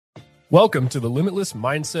Welcome to the Limitless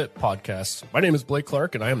Mindset Podcast. My name is Blake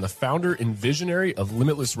Clark, and I am the founder and visionary of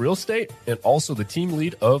Limitless Real Estate and also the team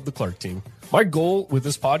lead of the Clark team. My goal with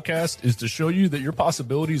this podcast is to show you that your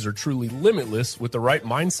possibilities are truly limitless with the right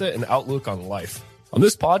mindset and outlook on life. On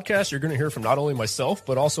this podcast, you're going to hear from not only myself,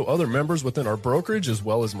 but also other members within our brokerage as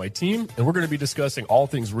well as my team. And we're going to be discussing all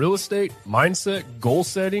things real estate, mindset, goal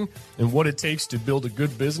setting, and what it takes to build a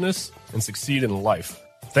good business and succeed in life.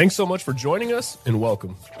 Thanks so much for joining us and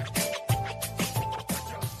welcome.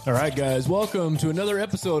 All right, guys, welcome to another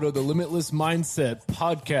episode of the Limitless Mindset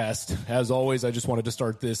Podcast. As always, I just wanted to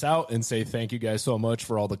start this out and say thank you guys so much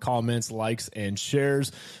for all the comments, likes, and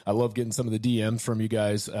shares. I love getting some of the DMs from you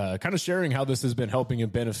guys, kind of sharing how this has been helping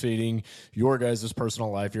and benefiting your guys' personal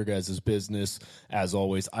life, your guys' business. As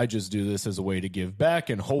always, I just do this as a way to give back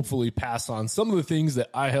and hopefully pass on some of the things that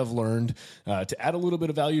I have learned to add a little bit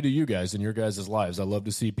of value to you guys in your guys' lives. I love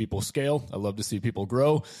to see people scale. I love to see people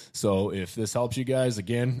grow. So if this helps you guys,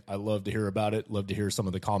 again, I love to hear about it. Love to hear some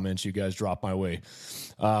of the comments you guys drop my way.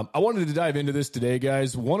 I wanted to dive into this today,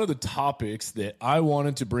 guys. One of the topics that I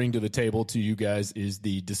wanted to bring to the table to you guys is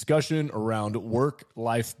the discussion around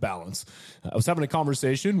work-life balance. I was having a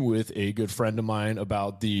conversation with a good friend of mine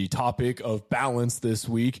about the topic of balance this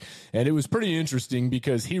week, and it was pretty interesting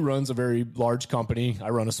because he runs a very large company.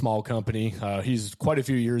 I run a small company. He's quite a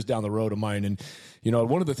few years down the road of mine, and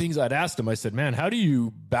one of the things I'd asked him, I said, man, how do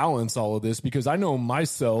you balance all of this? Because I know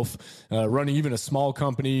myself running even a small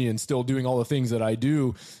company and still doing all the things that I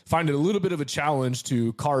do, find it a little bit of a challenge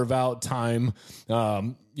to carve out time,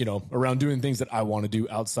 around doing things that I want to do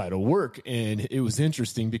outside of work. And it was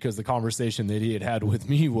interesting because the conversation that he had with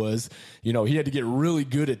me was, he had to get really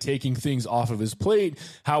good at taking things off of his plate.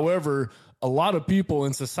 However, a lot of people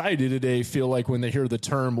in society today feel like when they hear the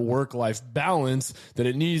term work-life balance, that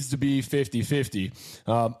it needs to be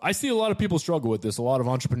 50-50. I see a lot of people struggle with this. A lot of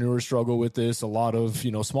entrepreneurs struggle with this. A lot of,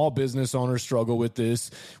 small business owners struggle with this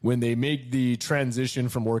when they make the transition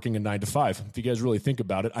from working a 9-to-5. If you guys really think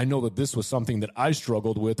about it, I know that this was something that I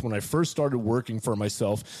struggled with when I first started working for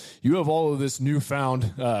myself. You have all of this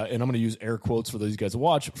newfound, and I'm going to use air quotes for those guys to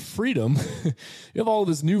watch, freedom. You have all of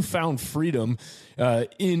this newfound freedom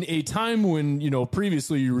in a time when,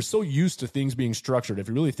 previously you were so used to things being structured. If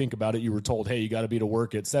you really think about it, you were told, hey, you got to be to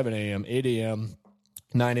work at 7 a.m., 8 a.m.,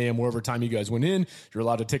 9 a.m., wherever time you guys went in. You're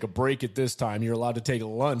allowed to take a break at this time. You're allowed to take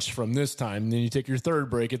lunch from this time. And then you take your third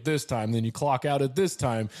break at this time. Then you clock out at this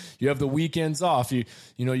time. You have the weekends off. You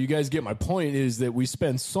guys get my point is that we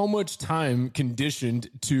spend so much time conditioned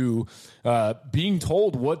to being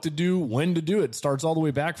told what to do, when to do it. It starts all the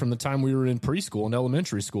way back from the time we were in preschool and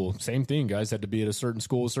elementary school. Same thing, guys. Had to be at a certain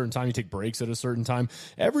school, a certain time. You take breaks at a certain time.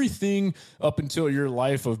 Everything up until your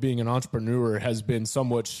life of being an entrepreneur has been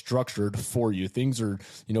somewhat structured for you. Things are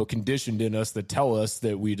conditioned in us that tell us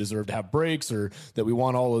that we deserve to have breaks or that we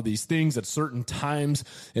want all of these things at certain times.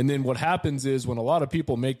 And then what happens is when a lot of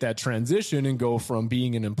people make that transition and go from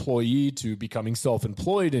being an employee to becoming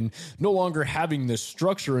self-employed and no longer having this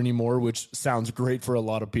structure anymore, which sounds great for a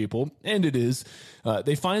lot of people, and it is,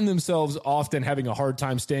 they find themselves often having a hard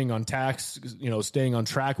time staying on staying on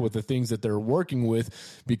track with the things that they're working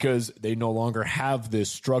with because they no longer have this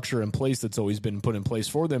structure in place that's always been put in place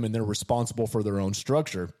for them, and they're responsible for their own structure.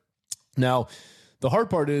 Now, the hard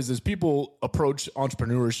part is people approach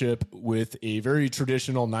entrepreneurship with a very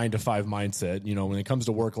traditional 9-to-5 mindset. When it comes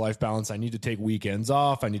to work-life balance, I need to take weekends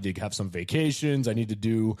off. I need to have some vacations. I need to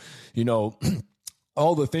do,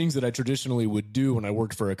 all the things that I traditionally would do when I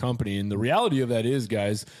worked for a company. And the reality of that is,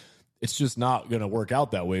 guys, it's just not going to work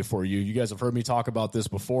out that way for you. You guys have heard me talk about this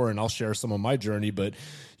before, and I'll share some of my journey. But,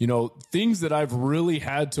 things that I've really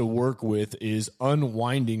had to work with is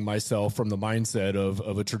unwinding myself from the mindset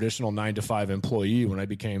of a traditional 9-to-5 employee when I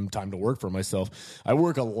became time to work for myself. I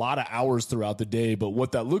work a lot of hours throughout the day, but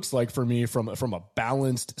what that looks like for me from a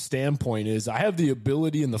balanced standpoint is I have the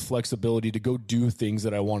ability and the flexibility to go do things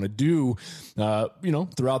that I want to do,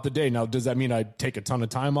 throughout the day. Now, does that mean I take a ton of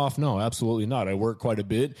time off? No, absolutely not. I work quite a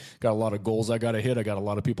bit. Got a lot of goals I got to hit. I got a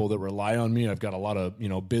lot of people that rely on me. I've got a lot of,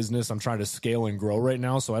 business I'm trying to scale and grow right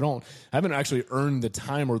now. So I haven't actually earned the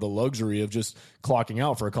time or the luxury of just clocking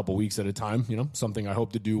out for a couple weeks at a time, something I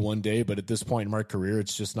hope to do one day. But at this point in my career,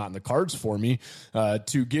 it's just not in the cards for me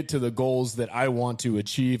to get to the goals that I want to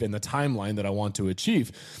achieve and the timeline that I want to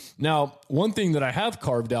achieve. Now, one thing that I have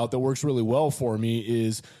carved out that works really well for me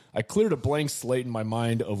is I cleared a blank slate in my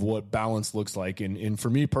mind of what balance looks like. And for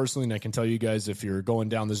me personally, and I can tell you guys, if you're going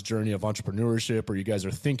down this journey of entrepreneurship, or you guys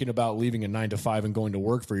are thinking about leaving a 9-to-5 and going to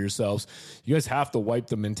work for yourselves, you guys have to wipe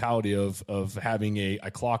the mentality of having I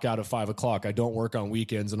clock out at 5 o'clock. I don't work on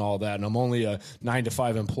weekends and all that. And I'm only a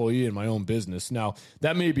 9-to-5 employee in my own business. Now,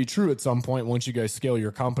 that may be true at some point. Once you guys scale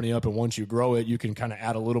your company up and once you grow it, you can kind of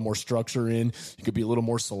add a little more structure in. You could be a little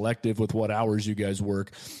more selective with what hours you guys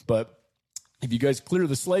work. But if you guys clear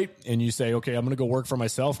the slate and you say, okay, I'm going to go work for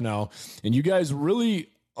myself now, and you guys really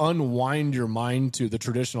unwind your mind to the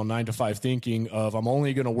traditional 9-to-5 thinking of I'm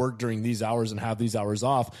only going to work during these hours and have these hours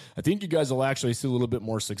off, I think you guys will actually see a little bit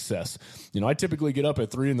more success. I typically get up at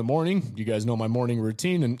 3 in the morning. You guys know my morning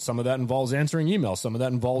routine, and some of that involves answering emails. Some of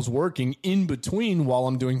that involves working in between while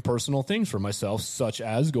I'm doing personal things for myself, such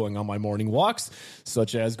as going on my morning walks,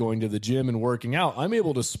 such as going to the gym and working out. I'm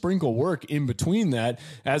able to sprinkle work in between that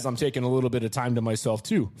as I'm taking a little bit of time to myself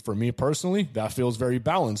too. For me personally, that feels very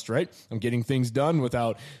balanced, right? I'm getting things done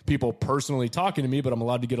without people personally talking to me, but I'm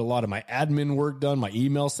allowed to get a lot of my admin work done, my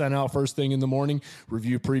email sent out first thing in the morning,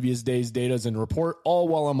 review previous day's data and report, all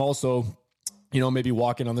while I'm also maybe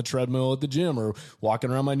walking on the treadmill at the gym or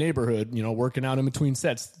walking around my neighborhood, working out in between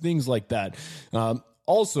sets, things like that.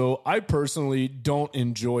 Also, I personally don't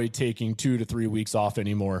enjoy taking 2 to 3 weeks off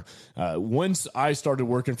anymore. Once I started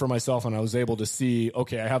working for myself and I was able to see,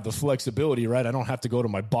 okay, I have the flexibility, right? I don't have to go to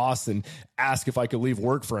my boss and ask if I could leave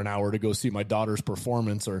work for an hour to go see my daughter's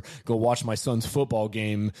performance or go watch my son's football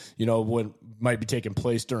game, what might be taking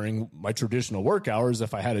place during my traditional work hours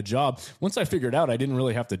if I had a job. Once I figured out I didn't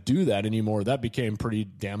really have to do that anymore, that became pretty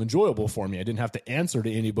damn enjoyable for me. I didn't have to answer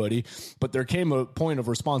to anybody, but there came a point of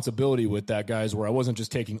responsibility with that, guys, where I wasn't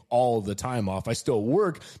just taking all of the time off. I still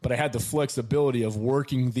work, but I had the flexibility of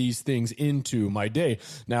working these things into my day.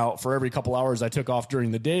 Now, for every couple hours I took off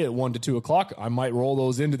during the day at 1 to 2 o'clock, I might roll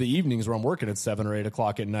those into the evenings where I'm working at 7 or 8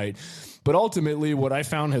 o'clock at night. But ultimately, what I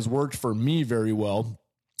found has worked for me very well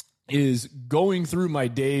is going through my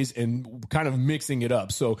days and kind of mixing it up.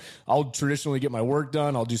 So I'll traditionally get my work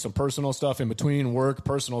done. I'll do some personal stuff in between work,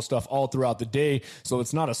 personal stuff all throughout the day. So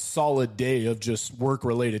it's not a solid day of just work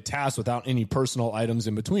related tasks without any personal items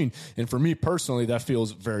in between. And for me personally, that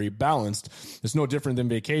feels very balanced. It's no different than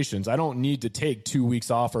vacations. I don't need to take 2 weeks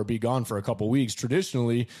off or be gone for a couple weeks.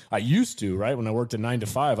 Traditionally, I used to, right? When I worked at 9 to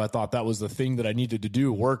 5, I thought that was the thing that I needed to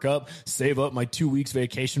do, work up, save up my 2 weeks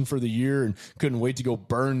vacation for the year, and couldn't wait to go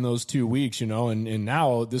burn those 2 weeks, and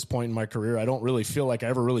now at this point in my career, I don't really feel like I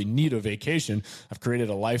ever really need a vacation. I've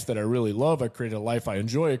created a life that I really love. I created a life I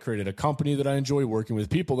enjoy. I created a company that I enjoy, working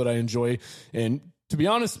with people that I enjoy. And to be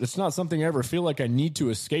honest, it's not something I ever feel like I need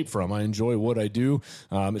to escape from. I enjoy what I do.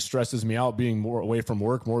 It stresses me out being more away from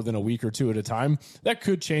work more than a week or two at a time. That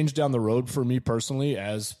could change down the road for me personally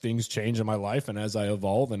as things change in my life and as I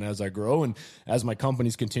evolve and as I grow and as my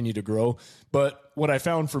companies continue to grow. But what I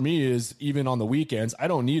found for me is even on the weekends, I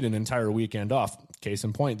don't need an entire weekend off. Case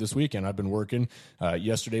in point, this weekend I've been working.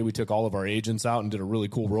 Yesterday we took all of our agents out and did a really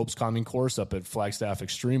cool ropes climbing course up at Flagstaff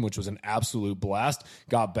Extreme, which was an absolute blast.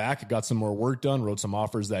 Got back, got some more work done, wrote some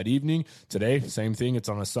offers that evening. Today, same thing. It's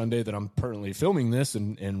on a Sunday that I'm currently filming this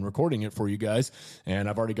and recording it for you guys. And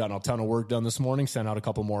I've already gotten a ton of work done this morning, sent out a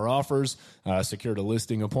couple more offers, secured a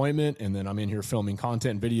listing appointment, and then I'm in here filming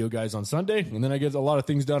content and video guys on Sunday. And then I get a lot of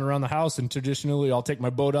things done around the house. And traditionally, I'll take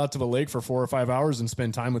my boat out to the lake for 4 or 5 hours and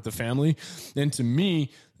spend time with the family. And to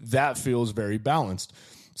me, that feels very balanced.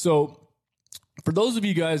 So for those of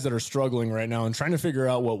you guys that are struggling right now and trying to figure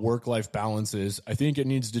out what work-life balance is, I think it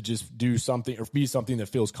needs to just do something or be something that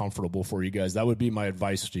feels comfortable for you guys. That would be my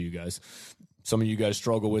advice to you guys. Some of you guys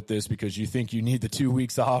struggle with this because you think you need the 2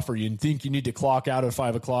 weeks off or you think you need to clock out at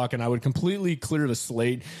 5 o'clock. And I would completely clear the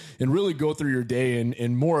slate and really go through your day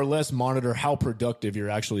and more or less monitor how productive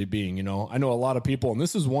you're actually being. I know a lot of people, and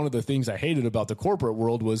this is one of the things I hated about the corporate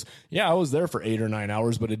world was, I was there for 8 or 9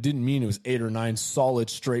 hours, but it didn't mean it was 8 or 9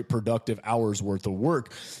 solid, straight, productive hours worth of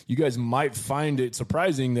work. You guys might find it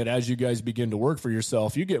surprising that as you guys begin to work for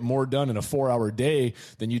yourself, you get more done in a 4-hour day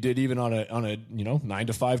than you did even on a 9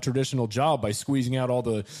 to 5 traditional job by squeezing out all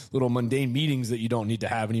the little mundane meetings that you don't need to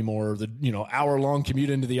have anymore, the hour-long commute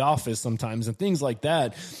into the office sometimes and things like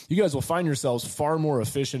that. You guys will find yourselves far more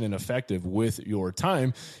efficient and effective with your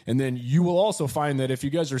time. And then you will also find that if you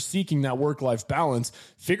guys are seeking that work-life balance,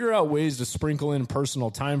 figure out ways to sprinkle in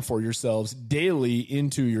personal time for yourselves daily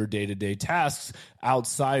into your day-to-day tasks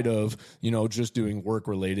outside of, just doing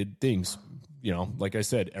work-related things. Like I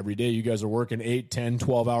said, every day you guys are working 8, 10,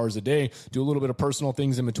 12 hours a day, do a little bit of personal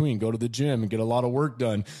things in between, go to the gym and get a lot of work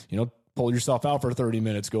done, pull yourself out for 30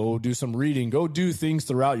 minutes, go do some reading, go do things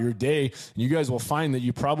throughout your day. And you guys will find that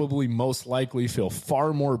you probably most likely feel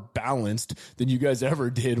far more balanced than you guys ever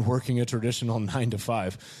did working a traditional 9 to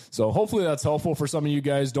 5. So hopefully that's helpful for some of you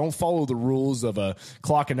guys. Don't follow the rules of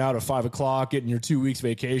clocking out at 5 o'clock, getting your 2 weeks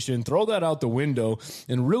vacation. Throw that out the window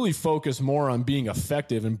and really focus more on being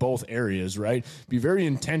effective in both areas, right? Be very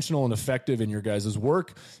intentional and effective in your guys'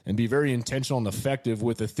 work, and be very intentional and effective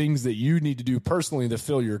with the things that you need to do personally to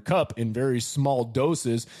fill your cup in very small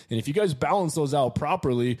doses. And if you guys balance those out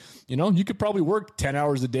properly, you could probably work 10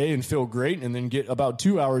 hours a day and feel great, and then get about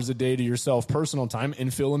 2 hours a day to yourself personal time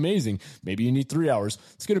and feel amazing. Maybe you need 3 hours.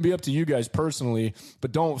 It's going to be up to you guys personally,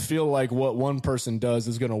 but don't feel like what one person does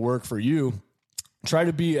is going to work for you. Try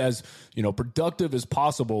to be as productive as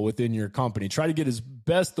possible within your company. Try to get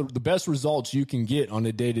the best results you can get on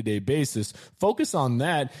a day-to-day basis. Focus on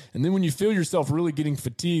that, and then when you feel yourself really getting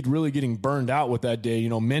fatigued, really getting burned out with that day,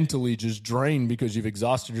 mentally just drained because you've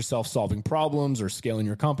exhausted yourself solving problems or scaling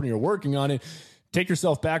your company or working on it, take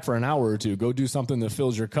yourself back for an hour or two. Go do something that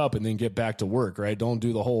fills your cup and then get back to work, right? Don't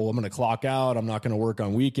do the whole, I'm going to clock out, I'm not going to work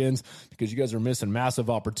on weekends, because you guys are missing massive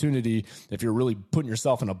opportunity if you're really putting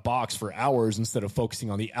yourself in a box for hours instead of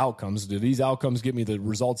focusing on the outcomes. Do these outcomes get me the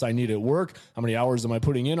results I need at work? How many hours am I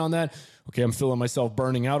putting in on that? Okay, I'm feeling myself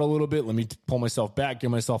burning out a little bit. Let me pull myself back,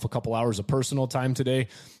 give myself a couple hours of personal time today.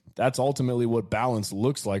 That's ultimately what balance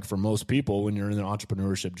looks like for most people when you're in an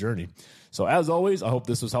entrepreneurship journey. So as always, I hope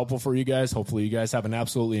this was helpful for you guys. Hopefully you guys have an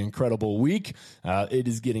absolutely incredible week. It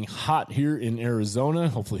is getting hot here in Arizona.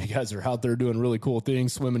 Hopefully you guys are out there doing really cool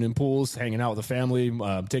things, swimming in pools, hanging out with the family,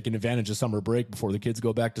 taking advantage of summer break before the kids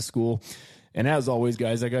go back to school. And as always,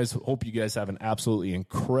 guys, hope you guys have an absolutely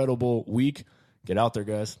incredible week. Get out there,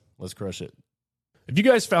 guys. Let's crush it. If you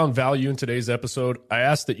guys found value in today's episode, I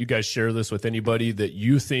ask that you guys share this with anybody that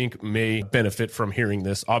you think may benefit from hearing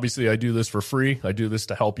this. Obviously, I do this for free. I do this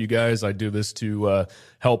to help you guys. I do this to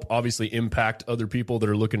help obviously impact other people that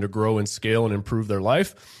are looking to grow and scale and improve their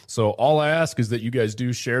life. So all I ask is that you guys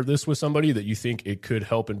do share this with somebody that you think it could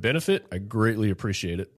help and benefit. I greatly appreciate it.